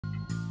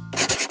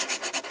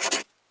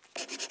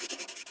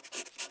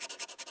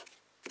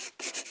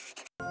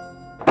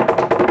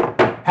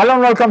Hello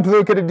and welcome to the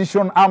Wicked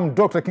Edition. I'm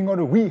Dr.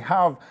 Kingodo. We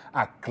have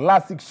a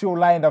classic show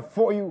lined up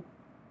for you.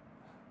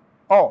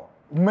 Oh,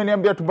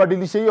 mmeniambia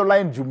tubadilishe hiyo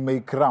line juu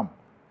meikram.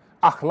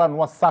 Ahlan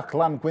wa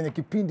saklan kwenye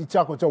kipindi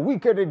chako cha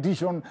Wicked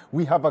Edition.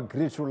 We have a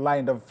great show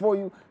lined up for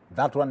you.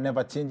 That one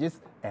never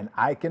changes and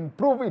I can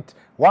prove it.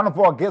 One of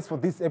our guests for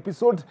this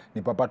episode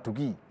ni Papa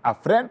Tugi, a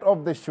friend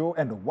of the show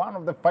and one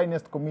of the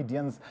finest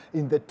comedians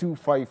in the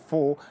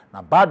 254.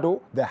 Na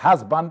bado, the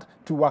husband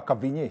to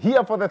Wakavinye.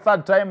 Here for the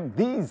third time,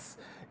 this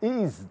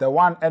is the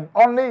one and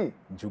only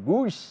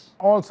Njugush.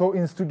 Also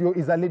in studio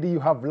is a lady you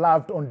have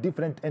loved on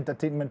different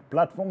entertainment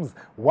platforms.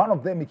 One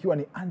of them ikiwa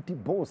ni Auntie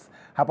Boss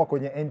hapa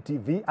kwenye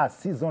NTV, a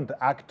seasoned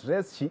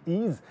actress. She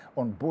is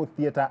on both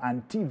theater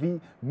and TV.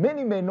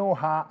 Many may know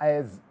her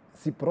as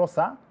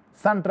Siprosa.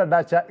 Sandra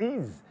Dacha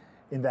is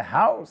in the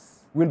house.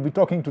 We'll be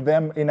talking to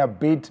them in a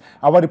bit.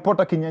 Our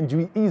reporter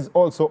Kinyanjui is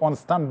also on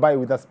standby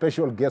with a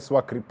special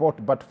guestwork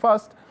report. But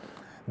first,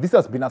 this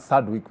has been a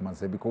sad week,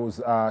 Manse, because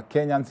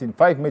Kenyans in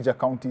 5 major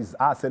counties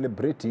are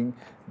celebrating,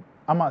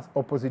 ama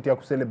opposite ya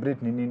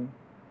celebrate nini?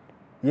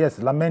 Yes,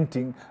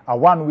 lamenting a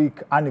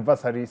 1-week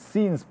anniversary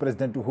since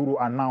President Uhuru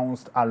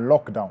announced a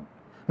lockdown.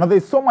 Now,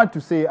 there's so much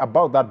to say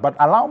about that, but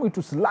allow me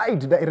to slide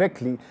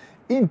directly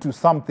into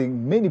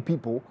something many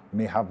people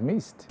may have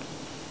missed.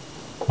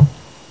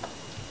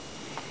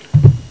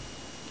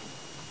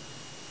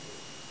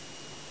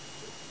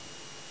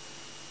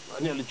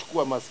 Nani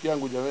alichukua maski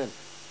yangu jamani?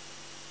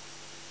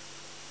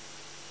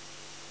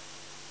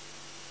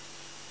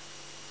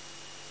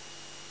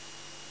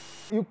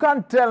 You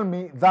can't tell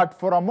me that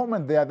for a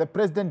moment there, the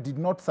president did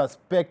not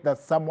suspect that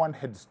someone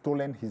had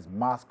stolen his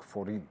mask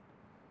for real.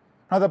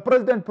 Now, the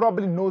president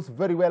probably knows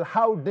very well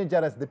how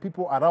dangerous the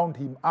people around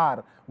him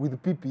are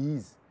with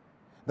PPEs.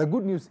 The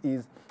good news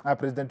is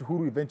President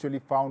Uhuru eventually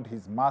found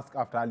his mask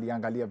after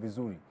aliangalia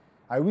vizuri.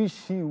 I wish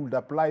he would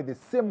apply the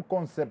same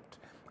concept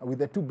with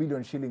the 2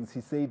 billion shillings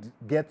he said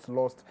gets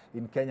lost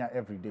in Kenya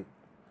every day.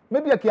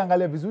 Maybe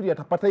akiangalia vizuri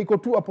atapata iko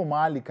tu hapo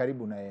mahali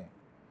karibu na yeye.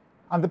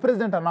 And the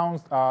president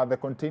announced the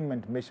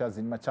containment measures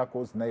in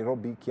Machakos,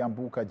 Nairobi,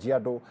 Kiambu,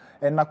 Kajiado,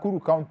 and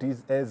Nakuru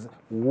counties as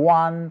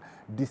one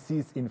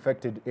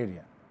disease-infected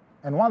area.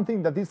 And one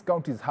thing that these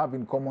counties have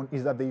in common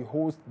is that they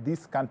host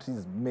this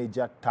country's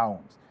major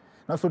towns.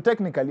 Now, so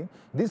technically,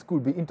 this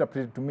could be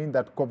interpreted to mean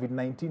that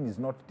COVID-19 is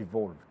not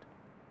devolved.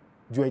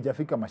 Juu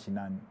haijafika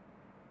mashinani.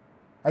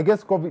 I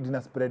guess COVID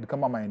ina spread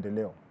kama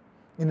maendeleo.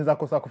 Inaweza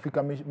kosa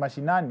kufika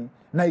mashinani,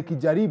 na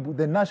ikijaribu,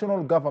 the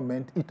national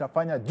government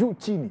itafanya juu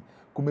chini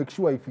to make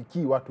sure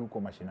ifiki watu huko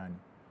mashinani.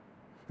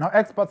 Now,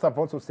 experts have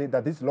also said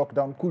that this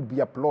lockdown could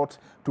be a plot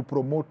to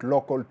promote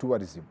local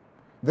tourism.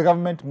 The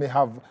government may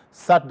have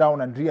sat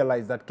down and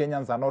realized that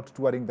Kenyans are not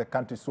touring the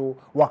country, so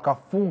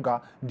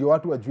wakafunga ndio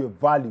watu wajue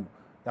value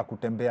ya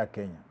kutembea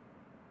Kenya.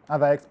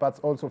 Other experts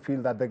also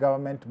feel that the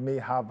government may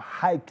have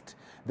hiked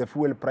the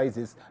fuel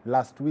prices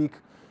last week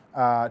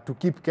to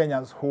keep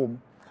Kenyans home,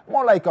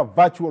 more like a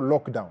virtual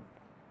lockdown.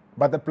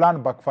 But the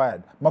plan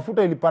backfired.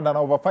 Mafuta ilipanda na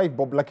over 5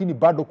 bob, lakini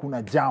bado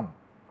kuna jam.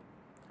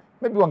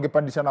 Maybe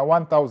wangepandisha na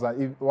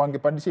 1,000,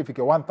 wangepandisha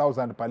ifike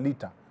 1,000 per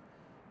liter.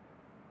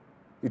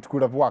 It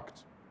could have worked.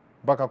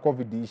 Baka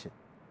COVID ishe.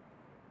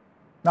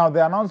 Now,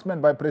 the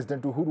announcement by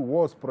President Uhuru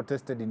was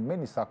protested in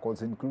many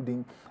circles,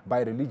 including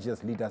by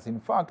religious leaders. In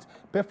fact,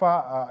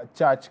 Pefa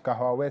Church,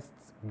 Kahawa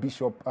West's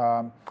Bishop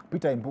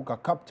Peter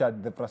Imbuka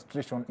captured the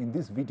frustration in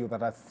this video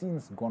that has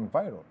since gone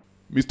viral.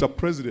 Mr.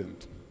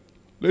 President,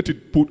 let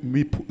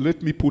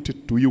me put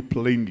it to you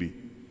plainly.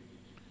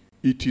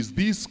 It is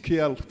this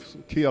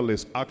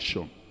careless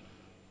action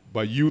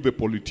by you, the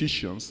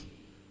politicians,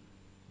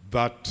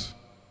 that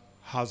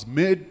has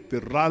made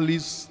the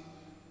rallies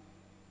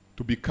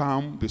to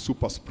become the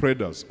super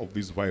spreaders of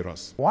this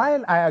virus.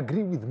 While I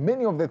agree with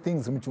many of the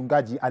things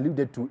Mchungaji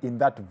alluded to in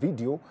that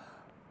video,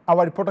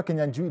 our reporter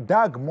Kinyanjui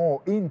dug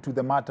more into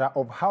the matter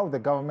of how the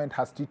government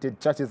has treated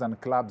churches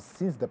and clubs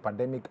since the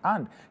pandemic,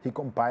 and he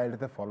compiled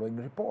the following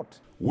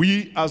report.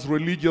 We as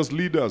religious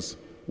leaders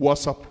were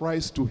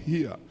surprised to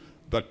hear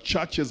that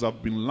churches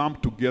have been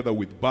lumped together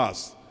with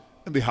bars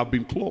and they have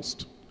been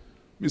closed.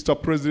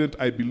 Mr. President,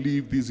 I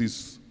believe this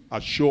is a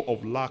show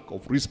of lack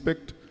of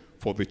respect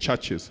for the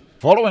churches.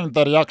 Following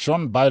the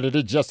reaction by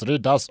religious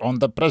leaders on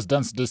the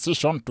president's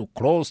decision to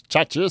close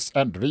churches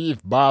and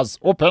leave bars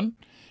open,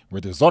 we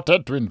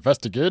resorted to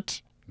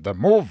investigate the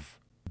move.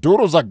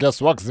 Duru za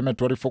guesswork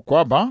zimetuarifu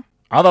kwamba,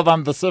 other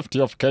than the safety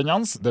of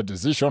Kenyans, the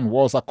decision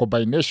was a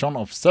combination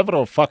of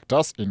several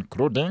factors,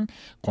 including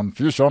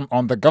confusion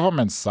on the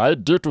government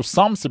side due to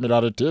some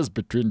similarities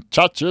between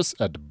churches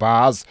and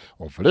bars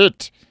of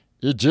late,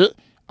 e.g.,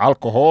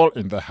 alcohol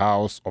in the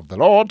house of the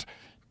Lord.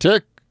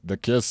 Take the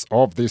case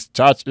of this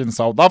church in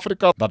South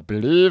Africa that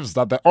believes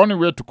that the only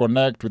way to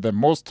connect with the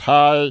Most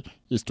High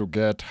is to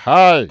get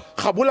high.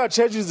 Khabula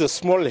Church is a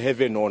small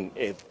heaven on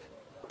earth.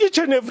 Each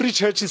and every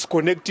church is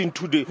connecting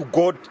to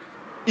God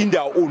in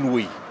their own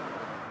way.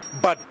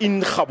 But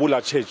in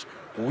Khabula Church,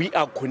 we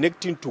are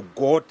connecting to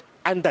God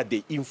under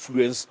the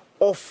influence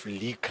of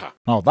liquor.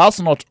 Now, that's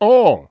not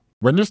all.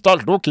 When you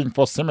start looking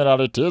for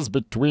similarities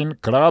between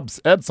clubs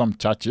and some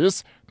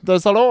churches,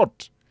 there's a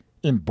lot.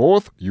 In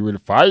both, you will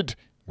find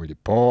Willie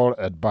Paul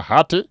and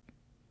Bahati.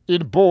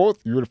 In both,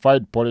 you will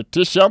find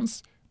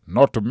politicians,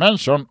 not to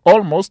mention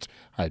almost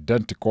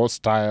identical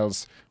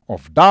styles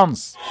of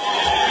dance.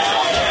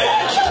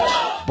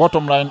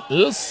 Bottom line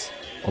is,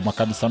 kwa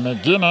makanisa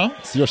mengine,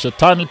 sio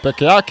shetani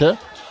peke yake,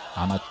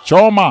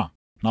 anachoma.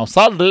 Now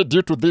sadly,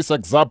 due to these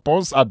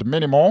examples and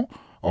many more,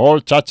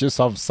 all churches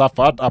have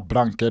suffered a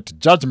blanket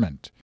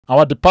judgment.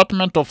 Our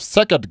Department of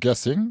Second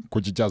Guessing,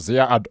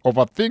 kujijazia and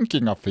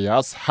overthinking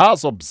affairs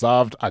has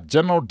observed a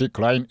general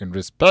decline in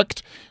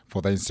respect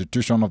for the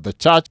institution of the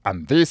church,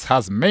 and this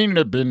has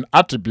mainly been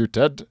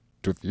attributed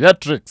to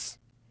theatrics.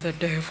 The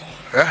devil.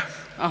 Eh?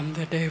 I'm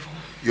the devil.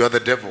 You are the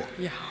devil?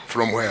 Yeah.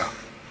 From where?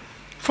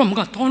 From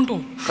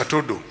Gatondo.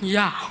 Katodo?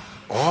 Yeah.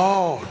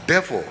 Oh,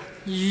 devil.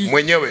 Yeah.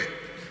 Mwenyewe.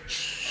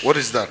 What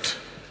is that?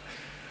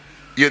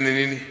 Hiyo ni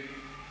nini?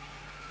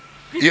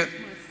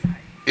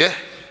 Yeah?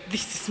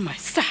 This is my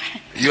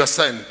sign. Your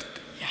sign?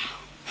 Yeah.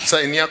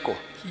 Sign yako?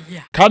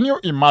 Yeah. Can you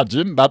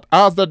imagine that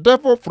as the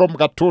devil from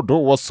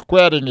Gatodo was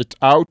squaring it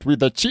out with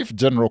the chief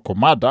general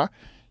commander,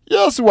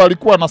 Yesu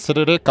walikuwa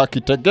naserereka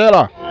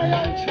Kitegera?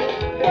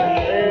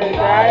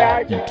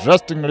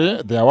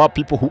 Interestingly, there were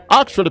people who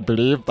actually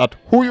believed that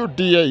huyu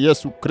ndiye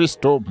Yesu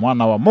Kristo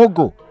mwana wa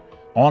Mungu,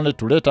 only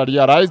to later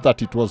realize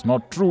that it was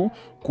not true.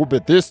 Kumbe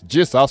this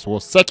Jesus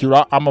was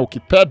secular, ama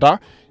ukipenda,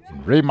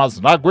 in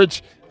Rayma's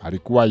language,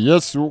 alikuwa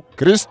Yesu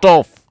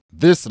Kristo.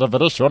 This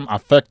revelation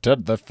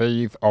affected the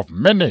faith of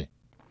many.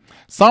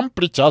 Some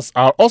preachers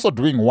are also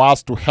doing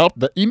worse to help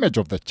the image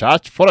of the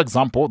church. For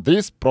example,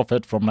 this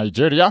prophet from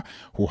Nigeria,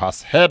 who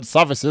has held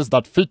services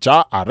that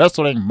feature a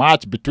wrestling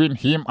match between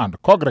him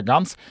and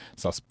congregants,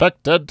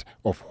 suspected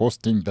of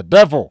hosting the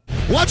devil.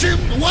 Watch him,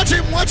 watch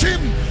him, watch him,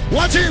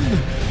 watch him.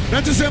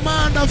 That is a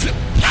man of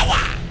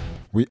power.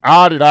 We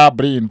are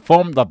reliably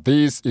informed that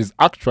this is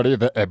actually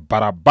the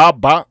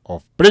Ebarababa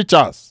of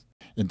preachers.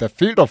 In the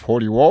field of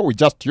holy war, we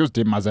just used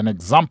him as an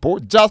example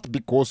just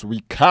because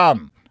we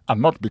can,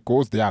 and not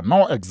because there are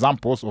no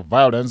examples of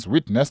violence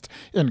witnessed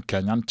in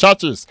Kenyan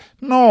churches.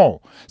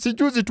 No.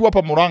 Sijuzi tu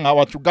hapa Murang'a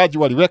wachungaji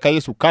waliweka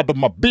Yesu kando,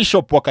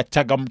 mabishop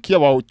wakachagamkia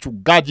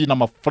wachungaji na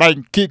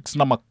maflying kicks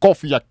na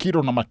makofi ya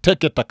kiro na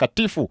mateke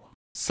takatifu.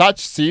 Such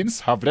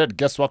scenes have led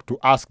guesswork to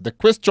ask the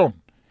question,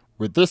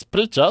 with these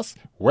preachers,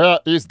 where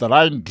is the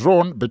line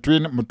drawn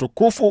between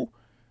mtukufu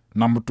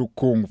na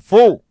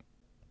mtukungfu?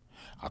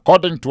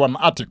 According to an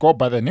article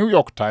by the New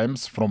York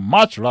Times from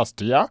March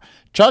last year,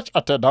 church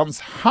attendance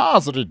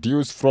has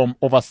reduced from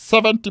over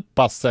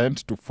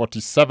 70% to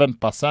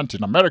 47%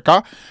 in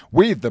America,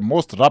 with the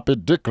most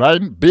rapid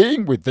decline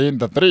being within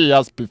the 3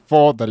 years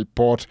before the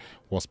report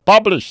was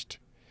published.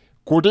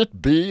 Could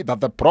it be that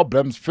the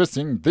problems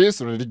facing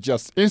this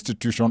religious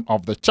institution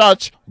of the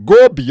church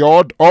go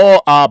beyond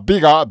or are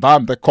bigger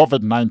than the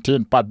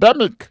COVID-19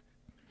 pandemic?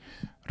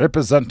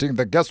 Representing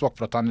the Guesswork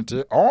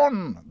fraternity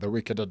on the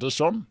Wicked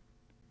Edition,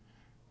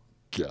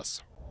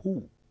 guess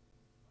who?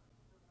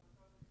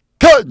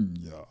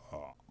 Kenya!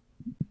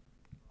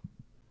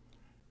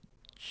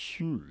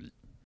 Chewy.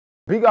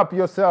 Big up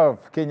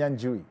yourself, Kenyan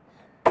Jewy.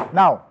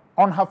 Now,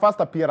 on her first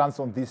appearance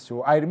on this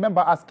show, I remember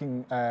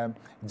asking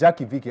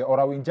Jackie Vike, or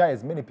Awinja,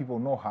 as many people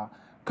know her,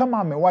 kama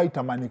amewahi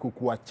tamani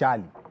kukuwa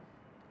chali.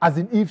 As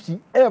in if she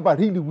ever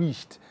really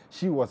wished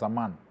she was a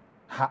man.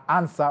 Her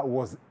answer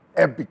was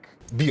epic.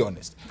 Be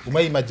honest.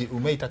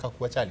 Umeitaka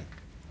kuwa chali?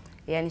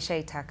 Yeah,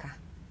 nishaitaka.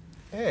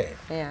 Eh.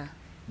 Yeah.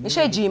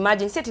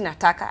 Nishaiji-imagine, si ati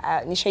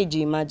nataka,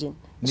 nishaiji-imagine.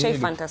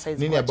 Nishai-fantasize.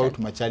 Nini about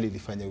machali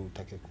ilifanya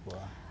utake kuwa?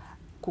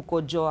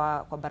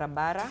 Kukojoa kwa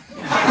barabara.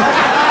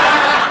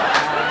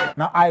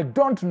 Now, I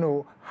don't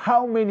know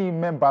how many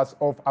members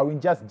of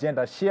Awinja's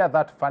gender share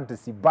that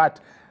fantasy, but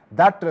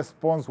that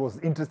response was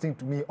interesting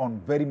to me on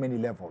very many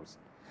levels.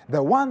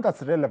 The one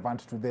that's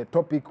relevant to the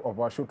topic of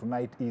our show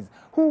tonight is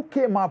who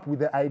came up with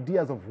the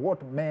ideas of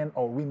what men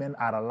or women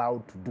are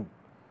allowed to do.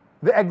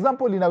 The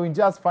example in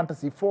Awinja's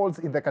fantasy falls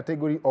in the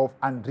category of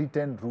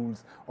unwritten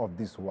rules of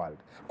this world.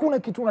 Kuna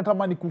kitu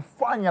unatamani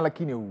kufanya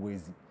lakini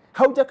huwezi.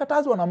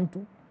 Haujakatazwa na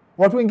mtu.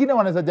 Watu wengine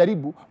wanaweza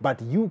jaribu,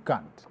 but you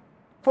can't.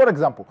 For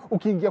example,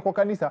 ukiingia kwa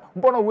kanisa,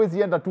 mbona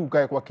huwezi enda tu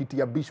ukae kwa kiti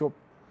ya bishop?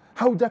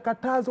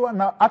 Haujakatazwa,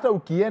 na hata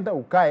ukienda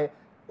ukae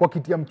kwa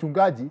kiti ya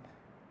mchungaji,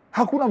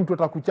 hakuna mtu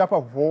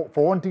atakuchapa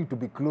for wanting to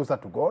be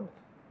closer to God.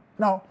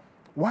 Now,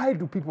 why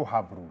do people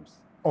have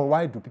rules? Or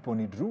why do people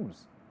need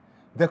rules?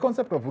 The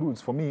concept of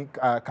rules, for me,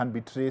 can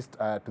be traced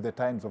to the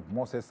times of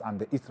Moses and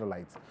the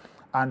Israelites.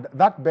 And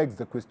that begs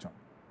the question.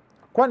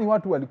 Kwani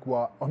watu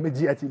walikuwa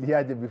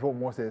wamejiachiliaje before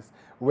Moses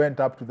went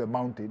up to the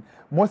mountain?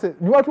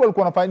 Ni watu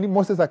walikuwa wanafanya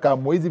Moses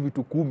akaamua hizi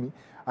vitu 10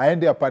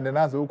 aende apande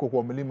nazo huko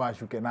kwa mlima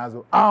ashuke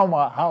nazo,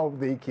 ama how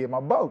they came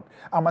about.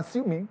 I'm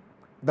assuming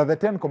that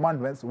the 10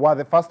 commandments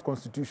were the first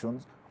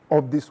constitutions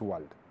of this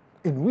world.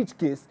 In which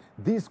case,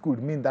 this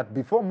could mean that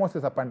before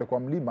Moses apande kwa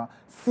mlima,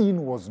 sin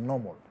was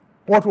normal.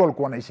 Watu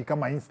walikuwa wanaishi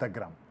kama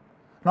Instagram.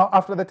 Now,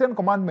 after the 10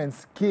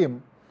 commandments came,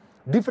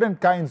 different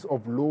kinds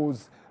of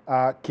laws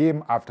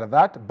came after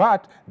that.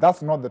 But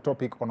that's not the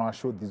topic on our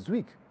show this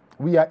week.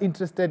 We are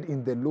interested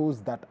in the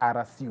laws that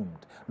are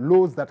assumed,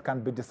 laws that can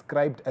be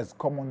described as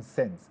common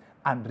sense,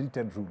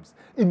 unwritten rules.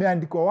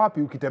 Imeandikwa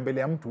wapi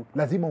ukitembelea mtu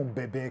lazima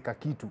umbebee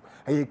kitu.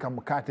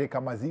 Kamkate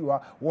kama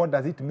ziwa. What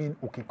does it mean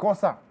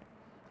ukikosa?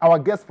 Our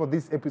guest for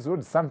this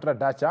episode, Sandra,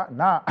 Dacha,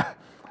 na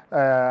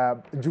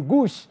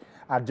Njugush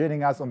are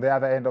joining us on the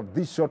other end of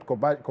this short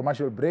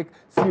commercial break.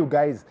 See you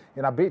guys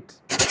in a bit.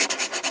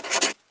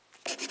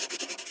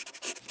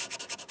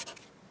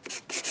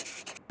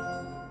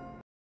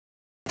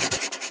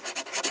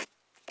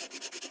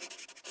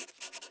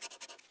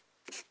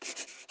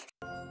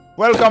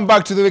 Welcome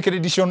back to the Wicked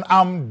Edition.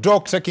 I'm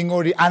Dr.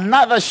 Kingori.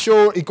 Another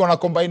show iko na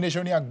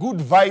combination ya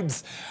good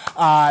vibes.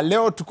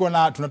 Leo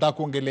tunataka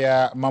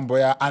kuongelea mambo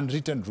ya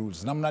unwritten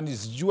rules. Namna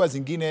nizijua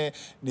zingine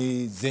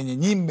ni zenye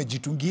nyinyi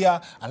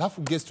mmejitungia.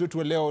 Alafu guest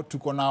wetu leo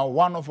tuko na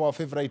one of our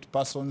favorite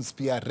persons,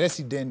 pia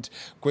resident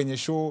kwenye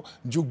show,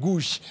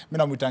 Njugush. Mimi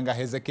namuitanga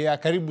Hezekea.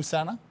 Karibu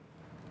sana.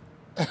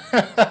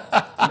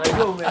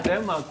 Unajua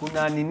umesema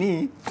kuna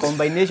nini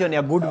combination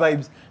ya good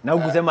vibes na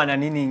ukusema na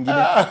nini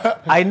ingine.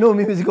 I know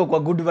mimi ziko kwa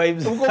good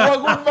vibes. Uko kwa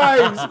good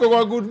vibes, uko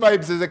kwa good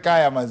vibes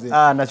Hezekaya mazee.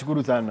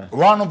 Nashukuru sana.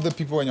 One of the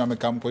people wenye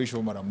wamekam kwa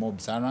show mara mob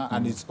sana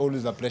and it's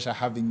always a pleasure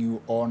having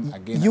you on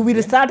again. You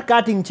will start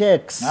cutting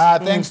checks.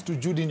 Thanks to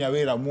Judy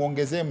Nyawera,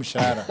 muongezee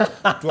mshahara.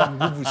 Tuwa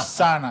nguvu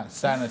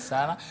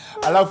sana.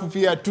 Alafu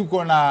pia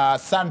tuko na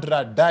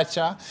Sandra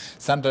Dacha.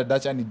 Sandra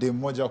Dacha ni dem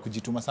moja wa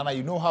kujituma sana.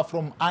 You know her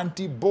from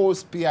Auntie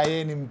Boss, pia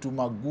yeye ni mtu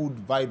ma good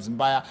vibes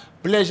mbaya.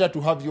 Pleasure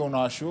to have you on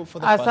our show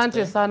for the first time.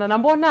 Asante sana. Na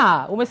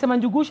mbona umesema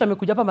Njugush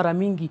amekuja hapa mara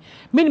mingi.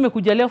 Mimi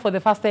nimekuja leo for the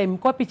first time.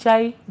 Kopi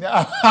chai.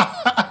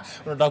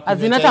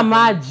 Azinata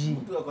maji.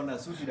 Mtu ako na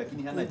suti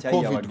lakini hana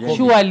chai ya wageni.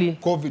 Surely.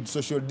 COVID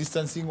social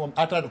distancing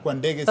hata kwa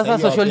ndege sasa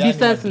social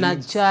distance na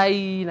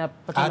chai na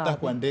hata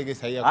kwa ndege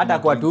sasa hata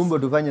kwa tumbo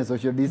tufanye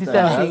social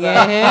distancing.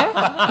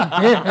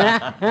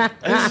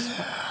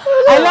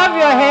 I love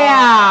your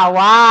hair.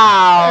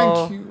 Wow.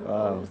 Thank you.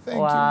 Wow. Thank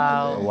you.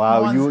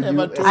 Wow. You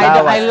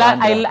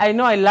I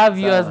know I love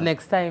yours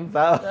next time.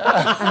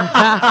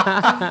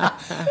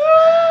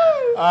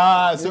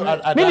 So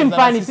mimi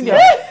mfani sindio?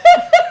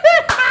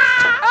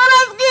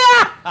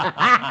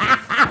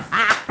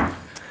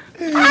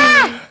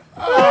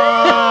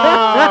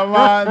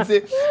 Man,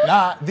 see,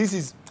 now this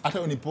is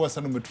hata unipoa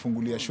sana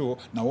umetufungulia show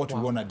na what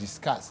we wanna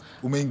discuss.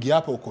 Umeingia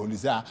hapa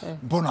ukauliza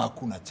mbona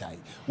hakuna chai?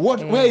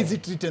 Where is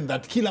it written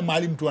that kila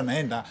mahali mtu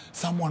anaenda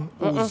someone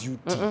owes you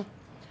tea?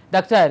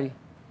 Daktari.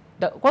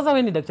 Kwanza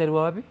wewe ni daktari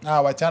wa wapi?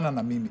 Wachana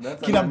na mimi.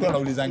 Kila mtu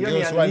anauliza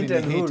ngeo swali ni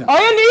hate. Hiyo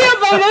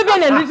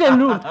ni unwritten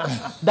rule.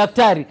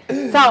 Daktari.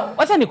 Sawa,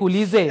 acha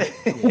nikuulize.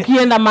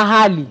 Ukienda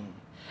mahali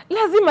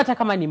lazima hata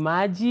kama ni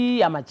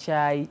maji ama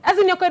chai.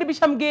 Azini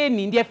kukaribisha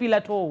mgeni ndiye feel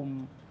at home.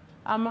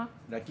 Ama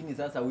lakini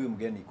sasa huyo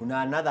mgeni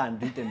kuna another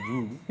unwritten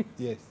rule.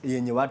 Yes.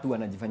 Yenye watu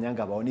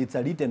wanajifanyanga waone. It's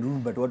a written rule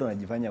but watu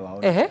wanajifanya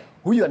waone.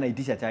 Huyu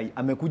anaitisha chai,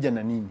 amekuja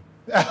na nini?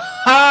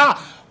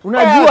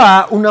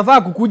 Unajua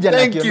unafaa kukuja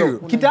na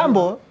kiondoo.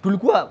 Kitambo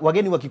tulikuwa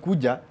wageni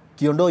wakikuja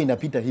kiondoo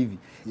inapita hivi.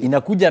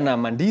 Inakuja na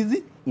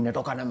mandizi,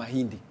 inatoka na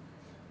mahindi.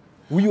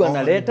 Huyu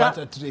analeta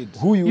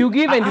huyu you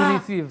give and you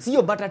receive.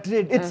 Sio butter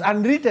trade, it's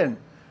unwritten.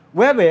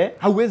 Wewe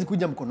hauwezi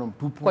kuja mkono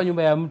mtupu kwa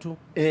nyumba ya mtu.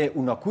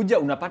 Unakuja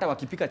unapata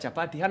wakipika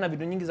chapati, hana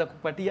vitu nyingi za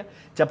kukupatia.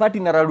 Chapati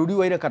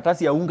inararuliwa ile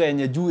katasi ya unga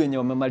yenye juu yenye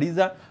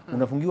wamemaliza,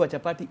 unafungiwa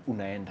chapati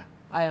unaenda.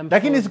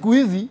 Lakini siku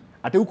hizi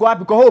ate uko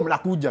wapi kwa home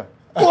nakuja.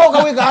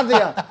 Kaweka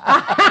hadhia.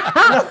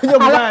 Unakuja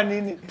mbaya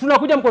nini?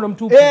 Tunakuja mkono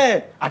mtupu.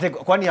 Ate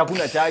kwani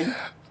hakuna chai?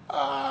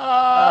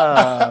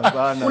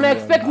 Una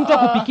expect mtu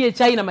akupikie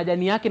chai na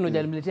majani yake ndio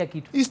hajamletea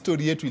kitu.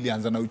 History yetu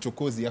ilianza na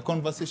uchokozi ya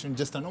conversation,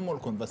 just a normal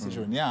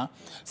conversation. Yeah,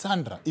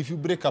 Sandra, if you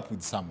break up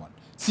with someone,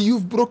 see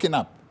you've broken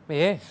up.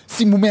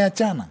 Si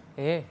mumeachana.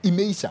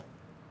 Imeisha.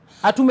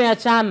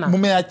 Hatumeachana.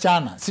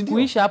 Mumeachana. Si ndio?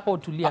 Kuisha hapo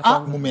utulia kwanza.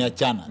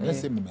 Mumeachana.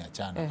 Let's say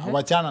mumeachana.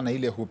 Hawachana na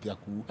ile hope ya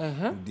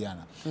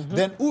kurudiana.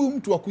 Then huyu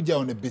mtu akuja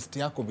aone best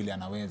yako vile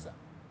anaweza.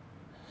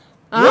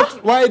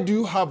 Why do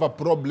you have a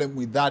problem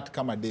with that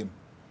kama dem?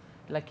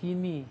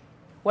 Lakini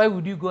why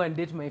would you go and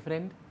date my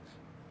friend?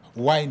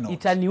 Why not?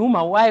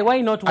 Itaniuma.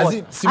 Why not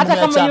what? Hata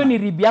kama hiyo ni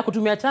ribi yako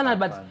tumeachana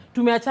but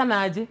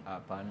tumeachana aje?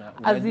 Hapana.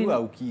 Unajua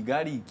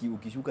ukigari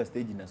ukishuka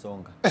stage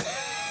inasonga.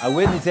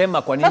 Hauwezi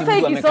sema kwa nini mtu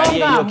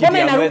amekalia hiyo kitu. Mbona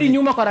inarudi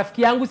nyuma kwa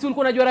rafiki yangu? Si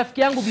ulikuwa unajua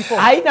rafiki yangu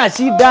before? Haina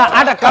shida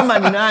hata kama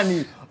ni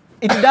nani.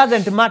 It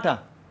doesn't matter.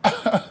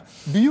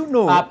 Do you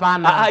know?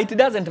 It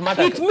doesn't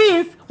matter. It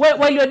means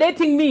while you're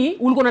dating me,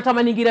 ulikuwa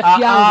unatamani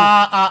rafiki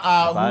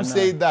yangu. Who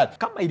said that?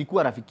 Kama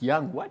ilikuwa rafiki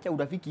yangu, acha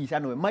urafiki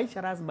ishanwe.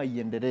 Maisha lazima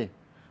iendelee.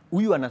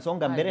 Huyu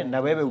anasonga mbele na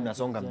wewe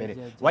unasonga mbele.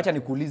 Wacha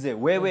nikuulize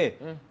wewe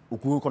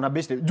uko na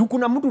best. Juu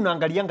kuna mtu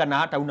unaangalianga na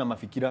hata una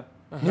mafikira.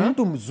 Ni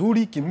mtu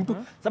mzuri kimtu.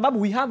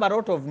 Sababu we have a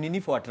lot of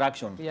need for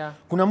attraction.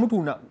 Kuna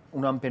mtu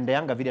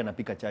unampendeanga vile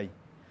anapika chai.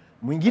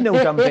 Mwingine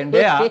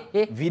utampendea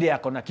vile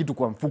ako na kitu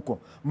kwa mfuko.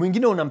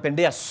 Mwingine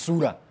unampendea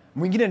sura.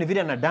 mwingine ni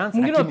vile ana dance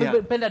Mwingine lakini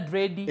unapenda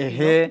dready.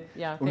 ehe,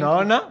 Yeah,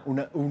 unaona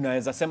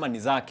unaweza sema ni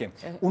zake.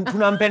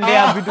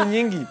 Tunampendea vitu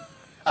nyingi.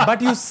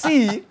 But you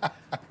see,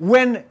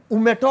 when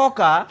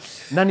umetoka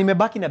na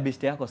nimebaki na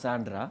best yako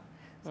Sandra,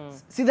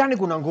 sidhani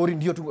kuna ngori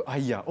ndio tu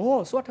haya.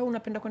 Oh, so hata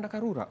unapenda kwenda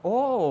Karura.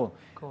 Oh,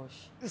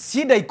 gosh.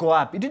 Shida iko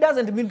wapi? It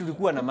doesn't mean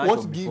tulikuwa na macho.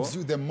 What gives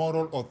you the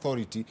moral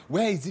authority?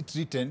 Where is it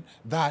written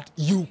that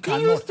you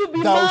cannot? He used to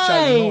be thou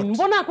shall mine. not?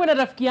 Mbona kwenda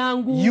rafiki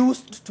yangu?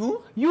 Used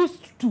to?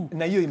 Used to.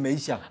 Na hiyo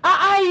imeisha.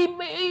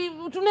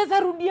 Tunaweza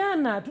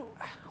rudiana.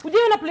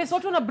 Ujiona place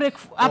watu na break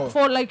up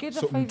for like 8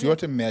 or 5 years. So mtu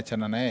yote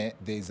mmeachana naye,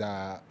 there's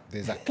a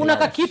kuna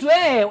kakitu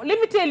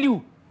let me tell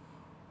you.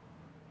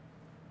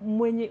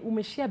 Mwenye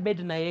umeshare bed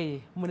na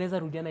yeye, mnaweza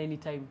rudiana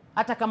anytime.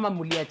 Hata kama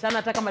mliachana,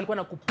 hata kama alikuwa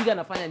nakupiga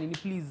nafanya nini,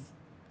 please.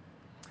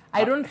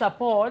 I don't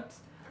support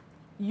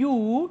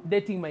you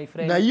dating my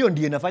friend. Na hiyo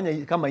ndiyo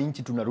inafanya kama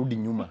inchi tunarudi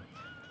nyuma.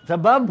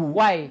 Sababu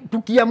why?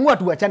 Tukiamua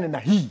tuachane na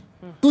hii,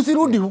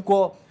 tusirudi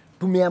huko.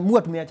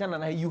 Tumeachana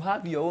na hii, you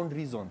have your own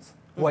reasons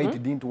why it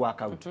didn't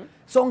work out.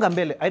 Songa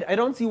mbele. I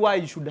don't see why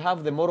you should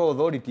have the moral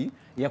authority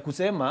ya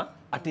kusema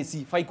ati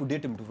sifai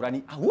kudate mtu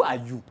fulani. Who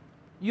are you?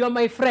 You are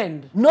my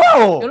friend. No!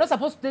 You're not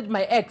supposed to date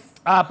my ex.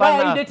 Why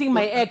are you dating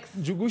my ex?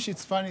 Njugush,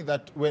 it's funny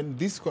that when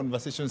this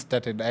conversation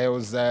started, I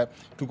was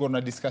tuko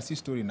na discuss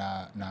history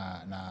na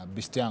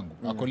best yangu,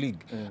 a colleague.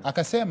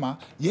 Akasema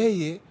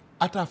yeye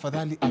hata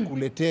afadhali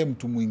akuletee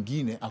mtu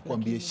mwingine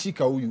akwambie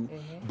shika huyu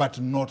but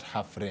not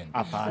her friend.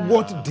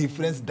 What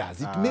difference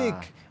does it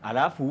make?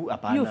 Alafu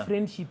hapana. Your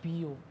friendship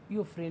hiyo.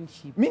 Your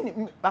friendship.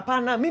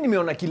 Hapana, mimi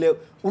nimeona kile.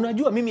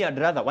 Unajua mimi I'd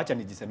rather, wacha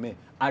nijisemee.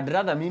 I'd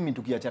rather mimi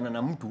tukiachana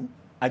na mtu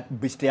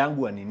best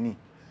yangu wa nini?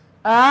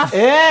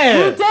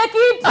 You take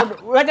it.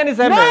 Wacha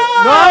niseme. No.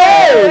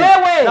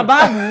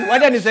 Sababu,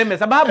 wacha niseme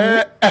sababu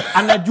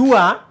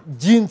anajua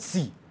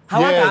jinsi.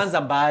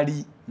 Hawataanza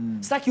mbali.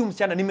 Sitaki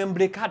msichana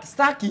nimembreak heart.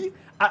 Sitaki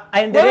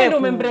aendelee. Wewe ndio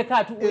umembreak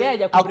heart. Yeye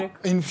hajakubreak.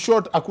 In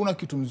short, hakuna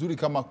kitu mzuri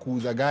kama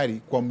kuuza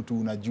gari kwa mtu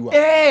unajua.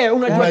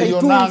 Unajua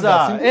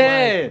itunza.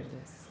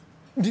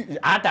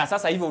 Hata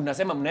sasa hivyo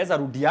unasema mnaweza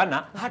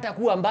rudiana hata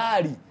kuwa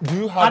mbali.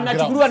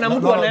 Anachukuliwa na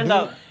mtu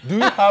anaenda. Do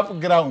you have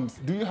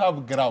grounds? Do you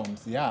have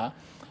grounds? Yeah.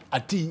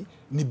 Ati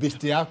ni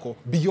best yako.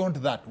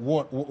 Beyond that,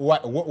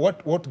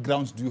 what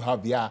grounds do you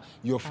have? Yeah,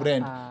 your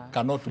friend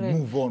cannot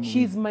move on.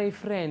 She's my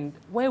friend.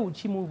 Why would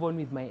she move on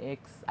with my ex?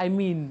 I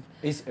mean,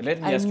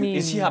 let me ask you,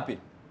 is she happy?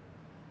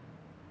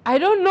 I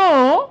don't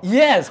know.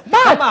 Yes.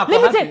 But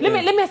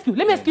let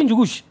me ask you,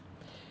 Njugush.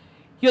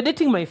 You're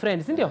dating my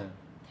friend, isn't it?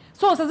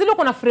 So sasa zile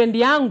uko na friend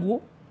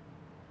yangu,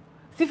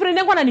 si friend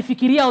yangu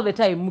ananifikiria all the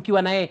time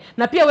mkiwa na yeye.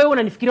 Na pia wewe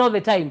unanifikiria all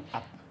the time.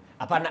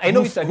 Hapana, I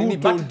know it's a nini,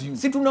 but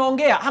si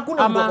tunaongea,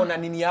 hakuna mtu ako na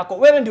nini yako.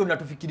 Wewe ndio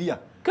unatufikiria.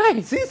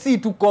 Sisi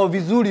tuko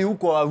vizuri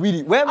huko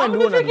wawili. Wewe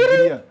ndio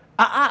unatufikiria.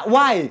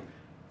 Why?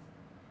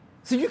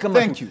 Sijui kama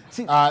Thank you.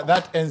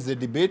 That ends the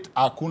debate.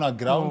 Hakuna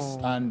grounds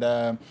and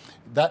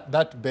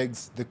that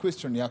begs the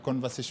question ya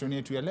conversation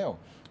yetu ya leo.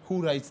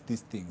 Who writes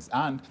these things?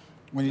 And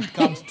when it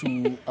comes to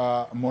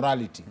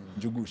morality,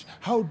 Njugush,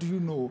 how do you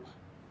know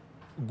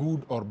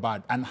good or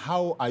bad? And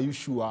how are you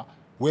sure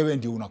wewe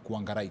ndio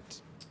unakuanga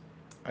right?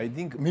 I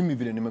think mimi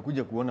vile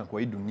nimekuja kuona kwa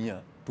hii dunia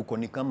tuko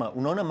ni kama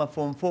unaona ma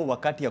form 4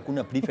 wakati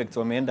hakuna prefects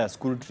wameenda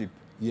school trip.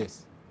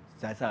 Yes.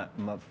 Sasa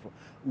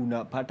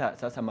unapata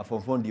sasa ma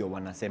form 4 ndio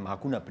wanasema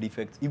hakuna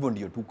prefects, hivyo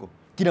ndio tuko.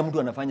 Kila mtu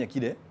anafanya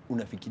kile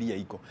unafikiria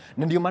iko.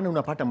 Na ndio maana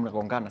unapata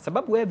mnagongana.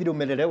 Sababu wewe vile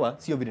umelelewa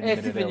sio vile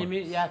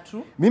nimelelewa.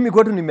 Mimi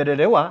kwetu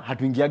nimelelewa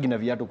hatuingiagi na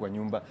viatu kwa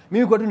nyumba.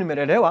 Mimi kwetu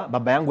nimelelewa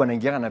baba yangu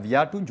anaingia na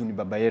viatu juu ni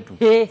baba yetu.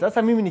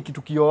 Sasa mimi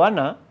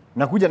nikitukioana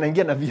nakuja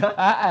naingia na viatu.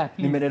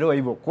 Nimelelewa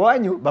hivyo.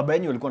 Kwanyu baba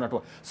yenu walikuwa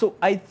natoa. So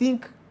I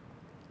think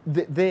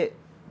the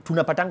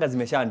tunapatanga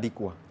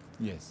zimeshaandikwa.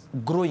 Yes.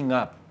 Growing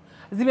up.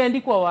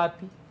 Zimeandikwa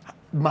wapi?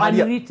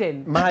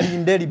 Mahali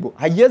indelible.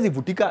 Haiwezi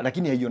vutika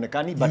lakini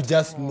haionekani, but you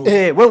just know.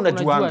 Wewe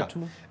unajuanga.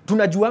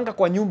 Tunajuanga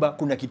kwa nyumba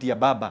kuna kiti ya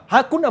baba.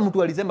 Hakuna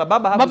mtu alisema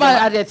baba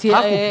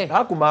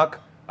hakumark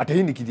ati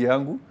hii ni kiti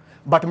yangu,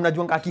 but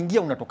mnajuanga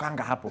akiingia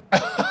unatokanga hapo.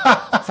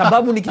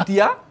 Sababu ni kiti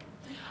ya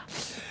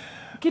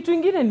kitu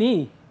kingine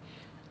ni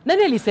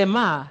nani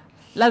alisema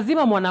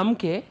lazima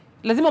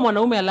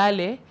mwanaume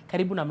alale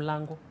karibu na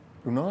mlango?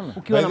 Unaona?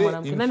 Ukiwa na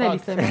mwanamke. Nani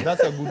alisema?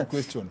 That's a good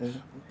question.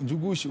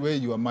 Njugush, where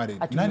you are married,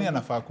 nani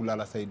anafaa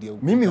kulala saidi ya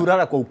ukuta? Mimi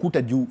hulala kwa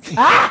ukuta juu.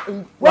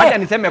 Wacha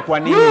niseme kwa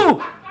nini.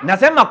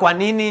 Nasema kwa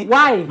nini?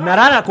 Why?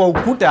 Nalala kwa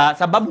ukuta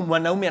sababu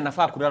mwanaume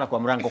anafaa kulala kwa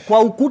mlango. Kwa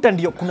ukuta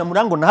ndio kuna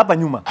mlango na hapa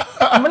nyuma.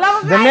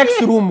 The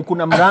next room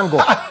kuna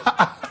mlango.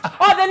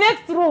 The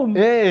next room.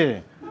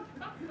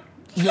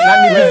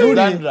 Na ni vizuri.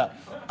 Sandra,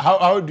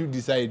 how do you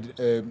decide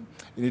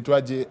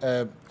ilitwaje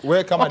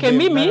wewe kama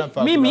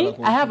mimi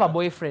I have a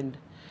boyfriend.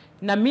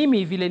 Na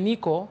mimi vile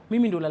niko,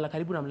 mimi ndio lala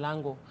karibu na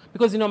mlango.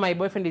 Because you know my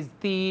boyfriend is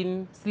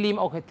thin, slim,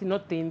 okay,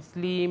 not thin,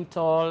 slim,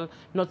 tall,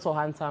 not so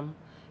handsome.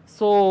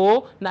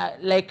 So,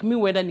 like me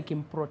wenda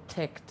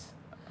nikimprotect.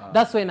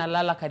 That's why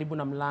nalala karibu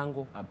na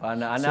mlango.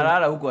 Hapana,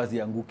 analala huko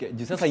asianguke.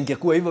 Juu sasa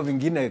ingekuwa hivyo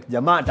vingine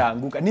jamaa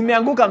ataanguka.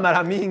 Nimeanguka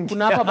mara mingi.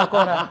 Kuna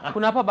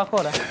hapa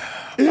bakora.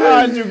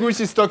 Njugush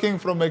is talking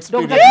from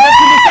experience.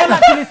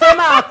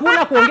 Tulisema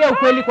hakuna kuongea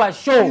ukweli kwa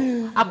show.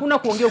 Hakuna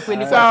kuongea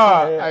ukweli kwa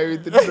show.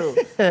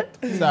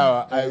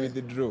 I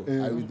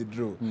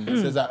withdraw.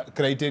 Sasa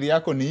criteria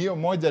yako ni hiyo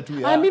moja tu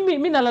ya.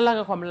 Mimi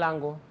nalalanga kwa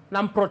mlango.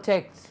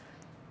 Namprotect.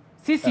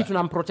 Sisi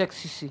tunamprotect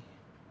sisi.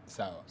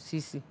 Sawa.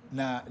 Sisi.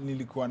 Na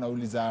nilikuwa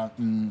nauliza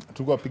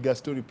tulikuwa piga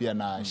story pia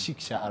na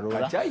Shiksha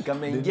Arora. Chai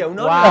kama ingia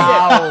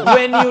unaona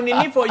when you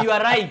need for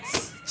your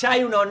rights.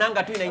 Chai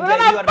unaonanga tu inaingia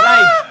you are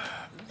right.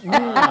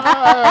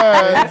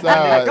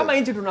 Kama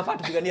inchi tunafaa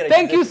tupigania rights.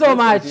 Thank you so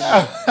much.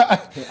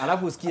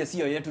 Alafu usikie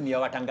sio yetu ni ya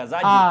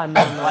watangazaji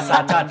wa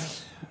saa 3.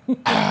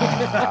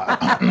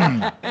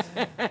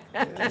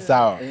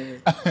 Sawa.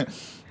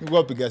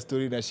 Nilikuwa piga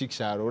story na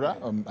Shiksha Arora,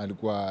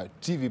 alikuwa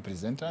TV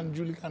presenter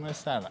anajulikana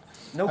sana.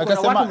 Na uko na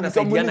watu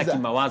mnasaidiana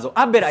kimawazo.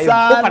 Abel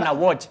ayokopa na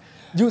watch.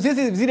 Juu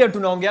sisi zile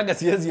tunaongeaga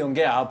siwezi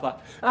ongea hapa.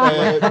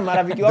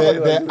 Marafiki wako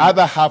the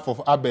other half of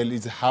Abel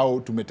is how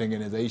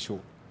tumetengeneza hii show.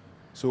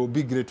 So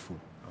be grateful.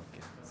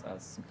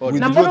 Okay.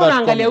 Na mbona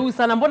unaangalia huyu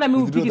sana? Mbona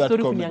mimi upigi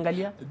story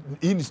kuniangalia?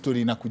 Hii ni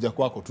story inakuja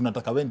kwako.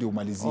 Tunataka wewe ndio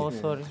umalizie. Oh,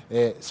 sorry.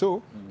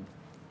 So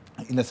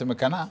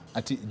inasemekana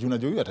ati Juna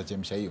Joyu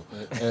atachemsha hiyo.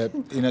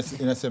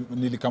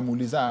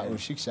 Nilikamuuliza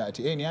Shiksha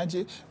ati ni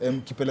aje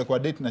kipelekwa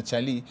date na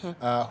Charlie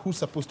who's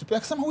supposed to pay?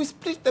 Akasema we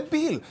split the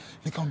bill.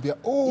 Nikamwambia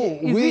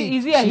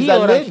wait,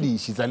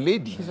 she's a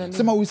lady.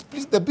 Sema we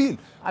split the bill.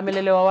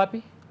 Amelelewa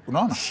wapi?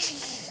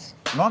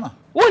 Unaona?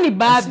 Huyu ni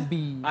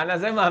babi.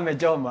 Anasema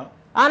amechoma.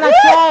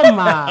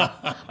 Anachoma.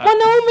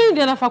 Mwanaume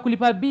ndiye anafaa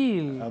kulipa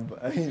bill.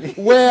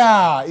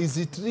 Where is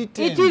it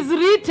written? It is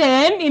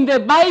written in the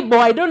Bible,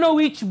 I don't know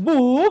which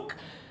book,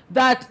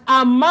 that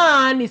a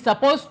man is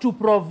supposed to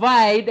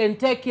provide and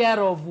take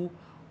care of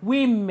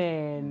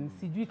women.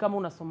 Sijui kama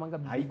unasomanga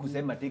Biblia.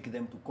 Haikusema take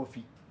them to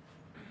coffee.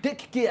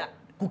 Take care.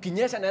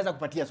 Kukinyesha naweza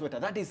kupatia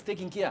sweater. That is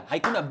taking care.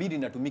 Haikuna bid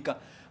inatumika.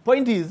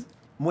 Point is,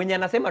 mwenye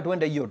anasema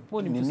tuende hiyo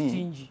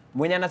nini?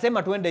 Mwenye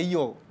anasema tuende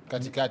hiyo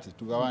katikati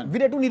tugawane.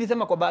 Vile tu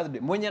nilisema kwa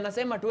birthday. Mwenye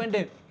anasema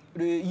tuende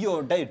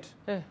hiyo diet.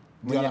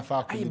 Ndio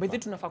anafaa kulipa. By the way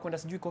tunafaa kwenda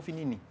sijui coffee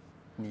nini?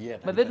 Ni yeye.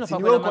 By the way tunafaa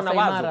kwenda Masai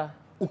Mara.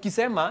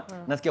 Ukisema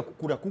nasikia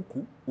kukula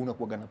kuku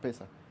unakuaga na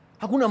pesa.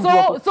 Hakuna mtu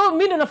so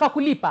mimi ndo nafaa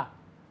kulipa.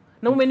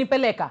 Na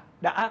umenipeleka.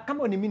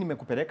 Kama ni mimi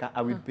nimekupeleka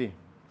I will pay.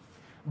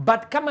 But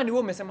kama ni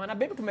wewe umesema na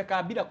baby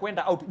tumekaa bila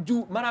kwenda out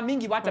juu mara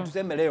mingi wacha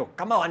tuseme leo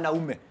kama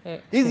wanaume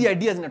hizi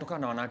ideas zinatokana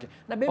na wanawake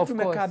na baby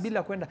tumekaa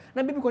bila kwenda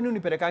na baby kwa nini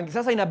unipelekangi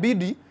sasa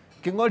inabidi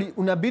Kingoli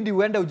unabidi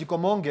uende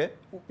ujikomonge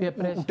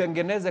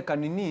utengeneze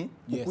kanini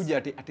ukuje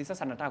ati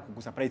sasa nataka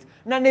kukusurprise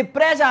na ni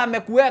pressure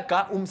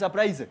amekuweka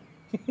umsurprise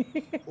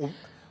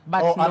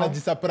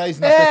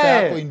anajisurprise na pesa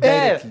yako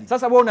indirectly.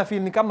 Sasa wewe una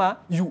feel ni kama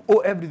you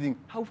owe everything.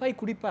 Haufai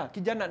kulipa.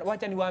 Kijana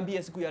wacha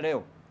niwaambie siku ya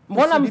leo.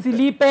 Mbona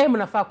msilipe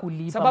mnafaa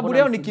kulipa? Sababu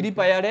leo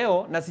nikilipa ya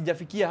leo na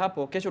sijafikia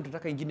hapo, kesho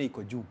tutataka ingine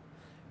iko juu.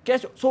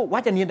 Kesho so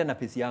wacha niende na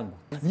pesa yangu.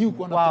 Ni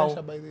uko na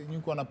pressure by the way, ni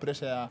uko na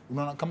pressure ya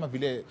unaona kama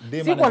vile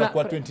dema anaweza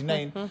kuwa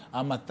 29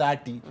 ama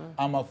 30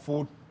 ama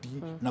 40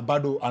 na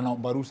bado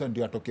anaomba ruhusa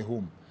ndio atoke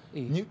home.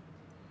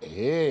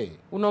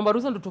 Unaomba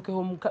ruhusa ndio utoke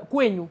home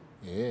kwenyu?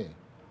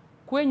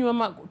 Kwenyu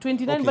ama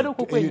 29 bado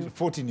uko kwenyu?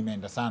 40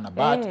 nimeenda sana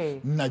but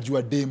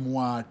najua demu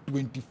wa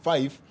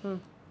 25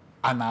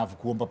 anavu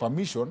kuomba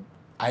permission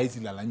aizi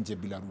lala nje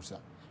bila ruhusa.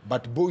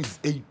 But boys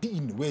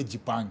 18 wewe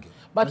jipange.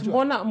 But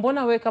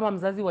mbona wewe kama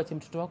mzazi wache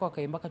mtoto wako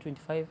akae mpaka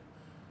 25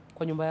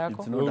 kwa nyumba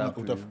yako?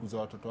 Utafukuza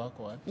watoto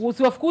wako wapi?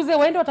 Usiwafukuze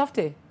waende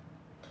watafute.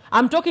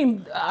 I'm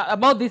talking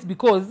about this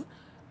because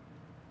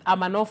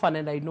I'm an orphan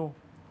and I know.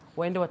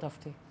 Waende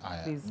watafute.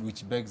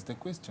 Which begs the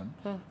question,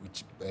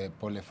 which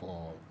pole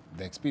for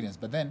the experience,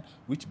 but then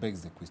which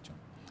begs the question.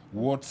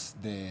 What's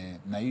the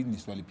na hii ni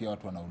swali pia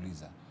watu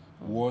wanauliza.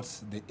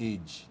 What's the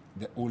age,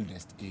 the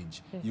oldest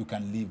age you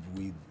can live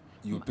with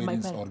your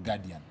parents or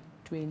guardian?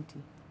 20.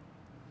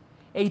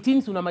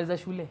 18 unamaliza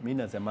shule.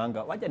 Mimi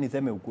nasemanga, wacha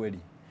niseme ukweli.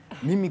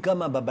 Mimi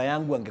kama baba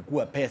yangu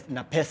angekuwa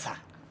na pesa.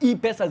 Hii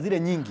pesa zile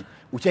nyingi.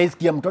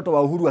 Ushaisikia mtoto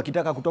wa Uhuru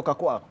akitaka kutoka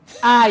kwao?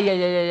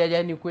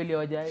 Ya ni kweli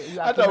hoja.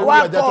 Hata Uhuru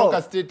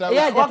hajatoka state house.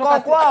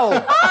 Wako kwao.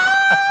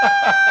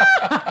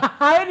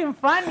 Hayo ni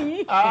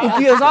mfani.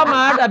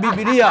 Ukisoma hata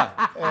Biblia.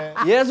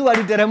 Yesu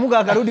aliteremuka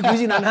akarudi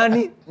kuishi na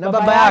nani? Na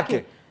baba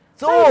yake.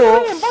 So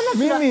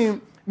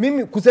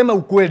mimi kusema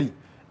ukweli.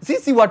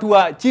 Sisi watu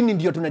wa chini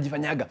ndio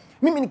tunajifanyaga.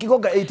 Mimi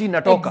nikigoga 18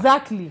 natoka.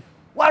 Exactly.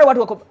 Wale watu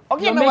wako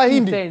na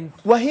Wahindi.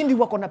 Wahindi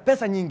wako na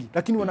pesa nyingi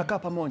lakini wanakaa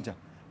pamoja.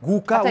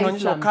 Guka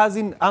unaonyesha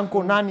cousin,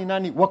 uncle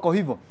nani wako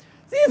hivyo.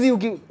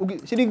 Sisi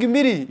shilingi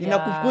 2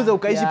 inakufukuza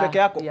ukaishi peke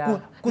yako.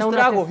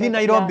 Kustrago hii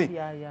Nairobi.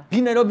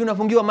 Hii Nairobi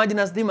unafungiwa maji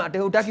na stima ate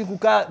hutaki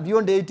kukaa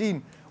beyond 18.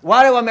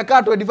 Wale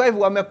wamekaa 25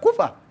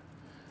 wamekufa.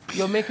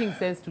 You're making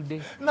sense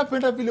today.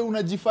 Napenda vile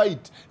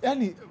unajifight.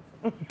 Yaani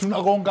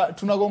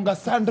tunagonga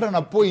Sandra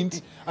na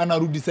point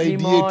anarudi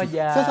side yetu.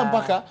 Sasa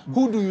mpaka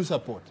who do you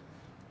support?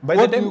 By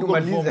the What time do you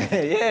tumalize,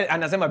 confirm? yeye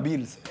anasema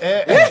bills.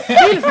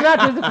 Bills na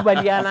tuwezi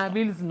kubaliana,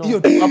 bills no. Hiyo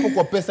tu hapo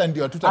kwa pesa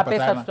ndio Pesa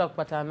hatutapatana.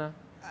 tutakupatana.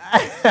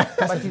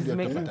 But it's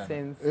making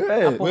sense.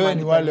 Hapo Wewe money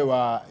ni wale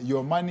wa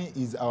your money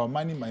is our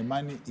money, my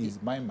money is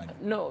my money.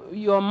 No,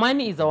 your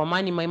money is our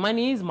money, my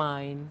money is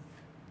mine.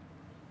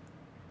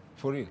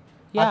 For real.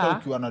 Yeah. Hata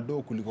ukiwa na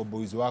do kuliko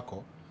boys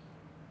wako,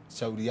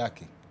 shauri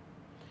yake.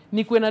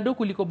 Nikuwe na do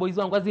kuliko boys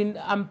wangu, as in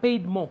I'm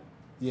paid more.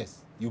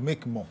 Yes, you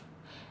make more.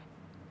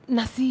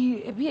 Na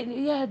si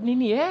yeah,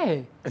 nini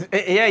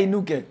Yeye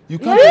inuke. You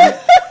can't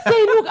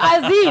say look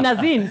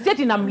as in si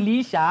ati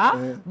namlisha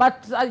but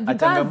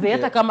jikaze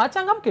hata kama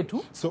achangamke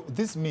tu. So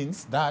this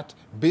means that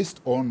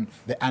based on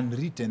the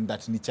unwritten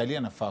that ni chali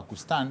anafaa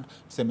kustand,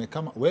 tuseme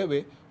kama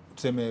wewe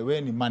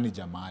ni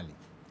manager mahali.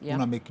 Yeah.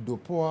 Una make do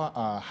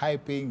poa, high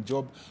paying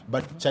job,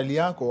 but chali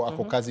yako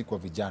ako kazi kwa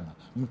vijana.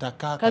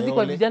 Mtakaa Kayole. Kazi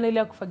kwa vijana ile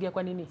ya kufagia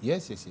kwa nini?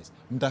 Yes.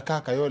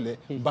 Mtakaa Kayole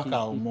mpaka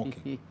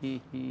aomoke.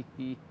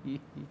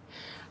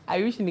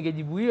 I wish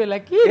ningejibu hiyo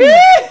lakini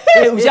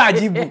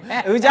Ushajibu.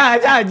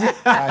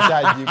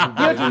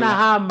 hiyo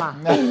tunahama.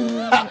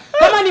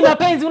 Kama ni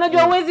mapenzi,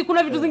 unajua uwezi,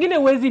 kuna vitu zingine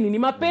uwezi ni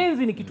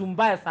mapenzi ni kitu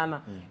mbaya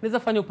sana. Naweza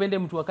fanya upende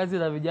mtu wa kazi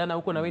za vijana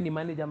huko na wewe ni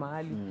manager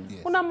mahali.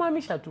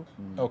 Unamhamisha tu.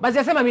 Basi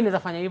yasema mimi naweza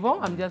fanya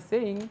hivyo, I'm just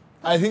saying.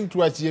 I think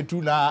tuachie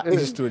tu na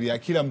historia,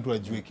 kila mtu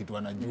ajue kitu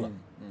anajua.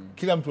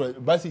 Kila mtu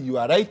basi you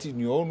are right in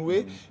your own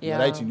way, you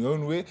are right in your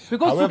own way.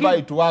 However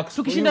it works.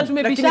 Tukishinda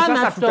tumebishana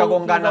sasa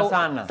tutagongana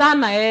sana.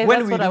 Sana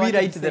When we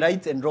right the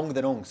rights and wrong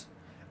the wrongs.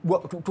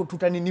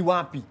 Tutanini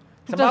wapi?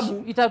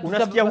 Sababu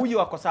unasikia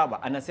huyu ako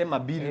sawa anasema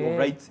bill of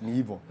rights ni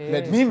hivyo.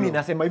 Mimi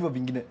nasema hivyo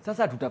vingine.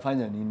 Sasa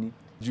tutafanya nini?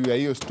 Juu ya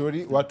hiyo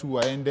story watu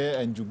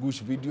waende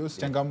Njugush videos,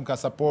 changamka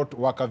support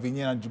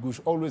wakavinye na Njugush,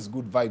 always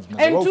good vibes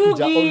na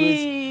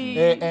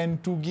always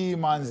Ntugi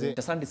manze.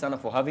 Asante sana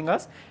for having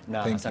us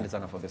na asante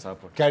sana for the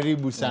support.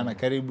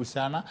 Karibu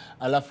sana.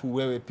 Alafu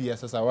wewe pia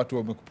sasa watu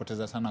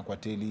wamekupoteza sana kwa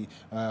teli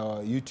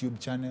YouTube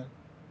channel.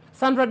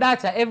 Sandra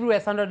Dacha everywhere,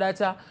 Sandra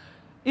Dacha.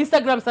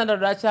 Instagram Sandra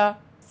Dacha,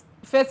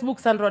 Facebook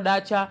Sandra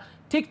Dacha,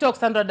 TikTok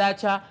Sandra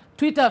Dacha,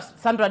 Twitter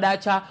Sandra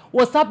Dacha,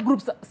 WhatsApp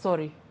groups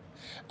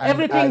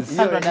everything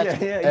Sandra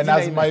Dacha. And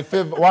as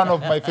one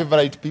of my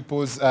favorite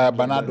people's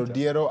Bernardo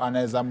Diero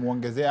anaweza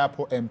muongezea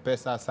hapo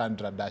M-Pesa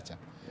Sandra Dacha.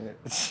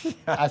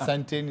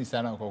 Asanteni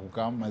sana kwa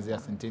kukaa mazee,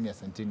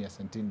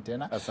 asanteni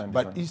tena.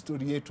 But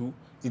history yetu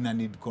ina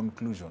need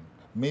conclusion.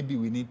 Maybe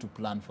we need to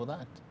plan for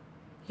that.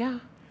 Yeah.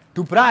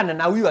 To plan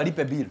na huyu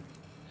alipe bill.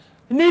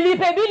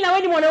 Nilipe bill na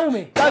wewe ni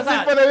mwanaume. That's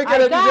it for the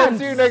weekend.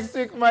 See you next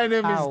week. My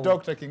name is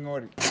Dr.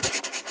 Kingori.